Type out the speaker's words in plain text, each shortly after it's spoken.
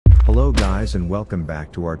Hello guys and welcome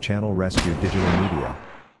back to our channel Rescue Digital Media.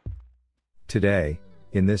 Today,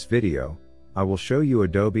 in this video, I will show you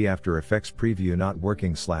Adobe After Effects Preview not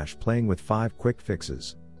working / playing with 5 quick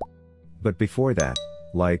fixes. But before that,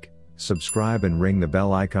 like, subscribe and ring the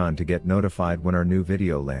bell icon to get notified when our new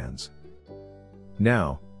video lands.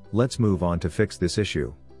 Now, let's move on to fix this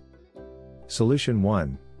issue. Solution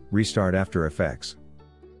 1, Restart After Effects.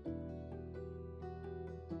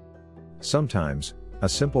 Sometimes, a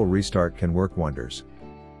simple restart can work wonders.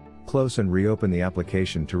 Close and reopen the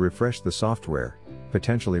application to refresh the software,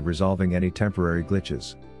 potentially resolving any temporary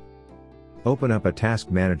glitches. Open up a task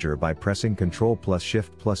manager by pressing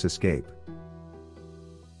Ctrl+Shift+Escape.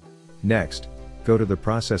 Next, go to the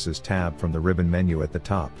Processes tab from the ribbon menu at the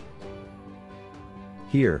top.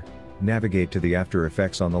 Here, navigate to the After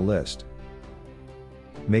Effects on the list.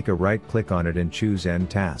 Make a right-click on it and choose End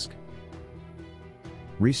Task.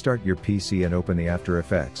 Restart your PC and open the After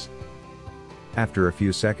Effects. After a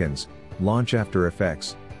few seconds, launch After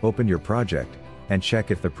Effects, open your project, and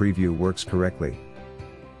check if the preview works correctly.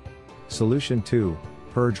 Solution 2,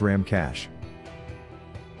 Purge RAM Cache.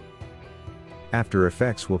 After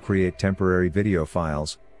Effects will create temporary video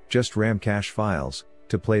files, just RAM cache files,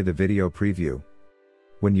 to play the video preview.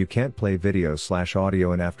 When you can't play video /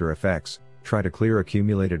 audio in After Effects, try to clear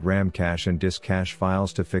accumulated RAM cache and disk cache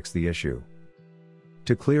files to fix the issue.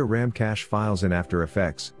 To clear RAM cache files in After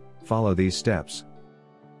Effects, follow these steps.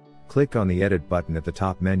 Click on the Edit button at the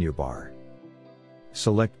top menu bar.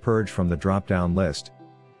 Select Purge from the drop-down list,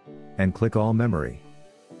 and click All Memory.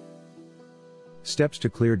 Steps to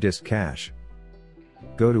clear disk cache.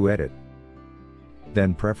 Go to Edit,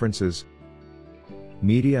 then Preferences,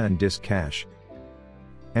 Media and Disk Cache.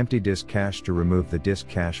 Empty disk cache to remove the disk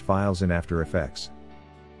cache files in After Effects.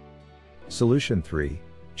 Solution 3,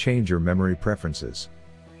 change your memory preferences.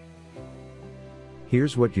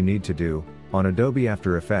 Here's what you need to do. On Adobe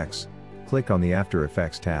After Effects, click on the After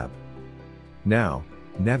Effects tab. Now,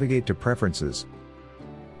 navigate to Preferences,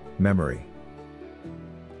 Memory.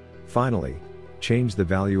 Finally, change the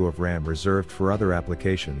value of RAM reserved for other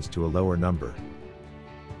applications to a lower number.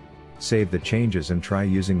 Save the changes and try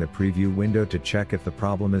using the preview window to check if the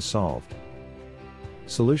problem is solved.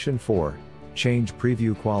 Solution 4, change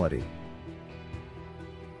preview quality.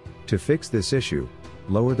 To fix this issue,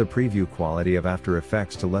 lower the preview quality of After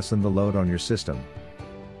Effects to lessen the load on your system.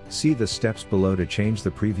 See the steps below to change the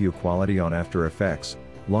preview quality on After Effects.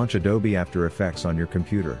 Launch Adobe After Effects on your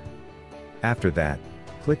computer. After that,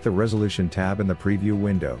 click the Resolution tab in the preview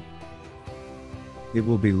window. It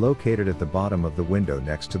will be located at the bottom of the window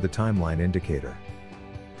next to the timeline indicator.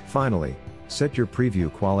 Finally, set your preview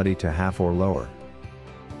quality to half or lower.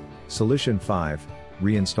 Solution 5,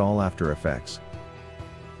 Reinstall After Effects.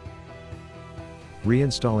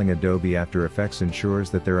 Reinstalling Adobe After Effects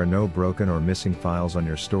ensures that there are no broken or missing files on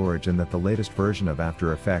your storage and that the latest version of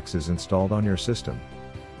After Effects is installed on your system.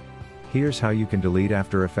 Here's how you can delete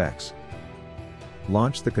After Effects.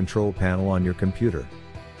 Launch the control panel on your computer.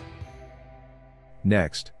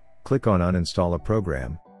 Next, click on Uninstall a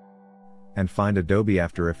program, and find Adobe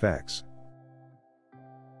After Effects.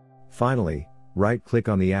 Finally, right-click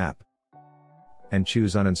on the app, and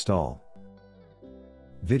choose Uninstall.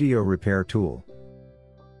 Video Repair Tool.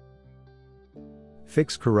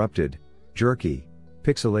 Fix corrupted, jerky,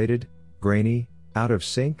 pixelated, grainy, out of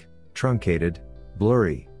sync, truncated,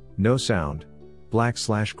 blurry, no sound,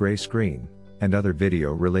 black/gray screen, and other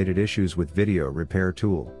video-related issues with Video Repair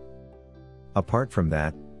Tool. Apart from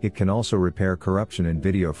that, it can also repair corruption in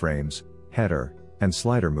video frames, header, and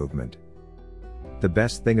slider movement. The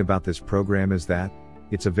best thing about this program is that,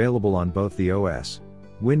 it's available on both the OS,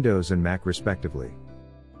 Windows and Mac respectively.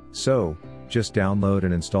 So, just download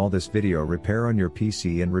and install this video repair on your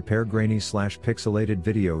PC and repair grainy / pixelated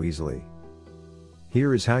video easily.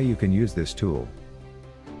 Here is how you can use this tool.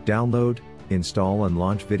 Download, install and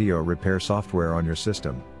launch video repair software on your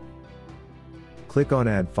system. Click on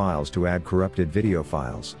Add Files to add corrupted video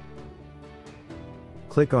files.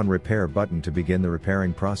 Click on Repair button to begin the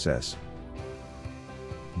repairing process.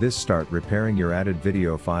 This start repairing your added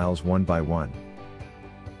video files one by one.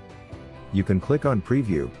 You can click on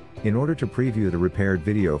Preview, in order to preview the repaired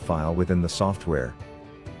video file within the software.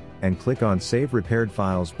 And click on Save Repaired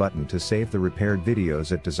Files button to save the repaired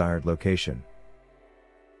videos at desired location.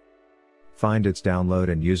 Find its download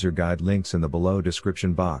and user guide links in the below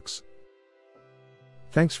description box.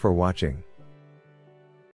 Thanks for watching.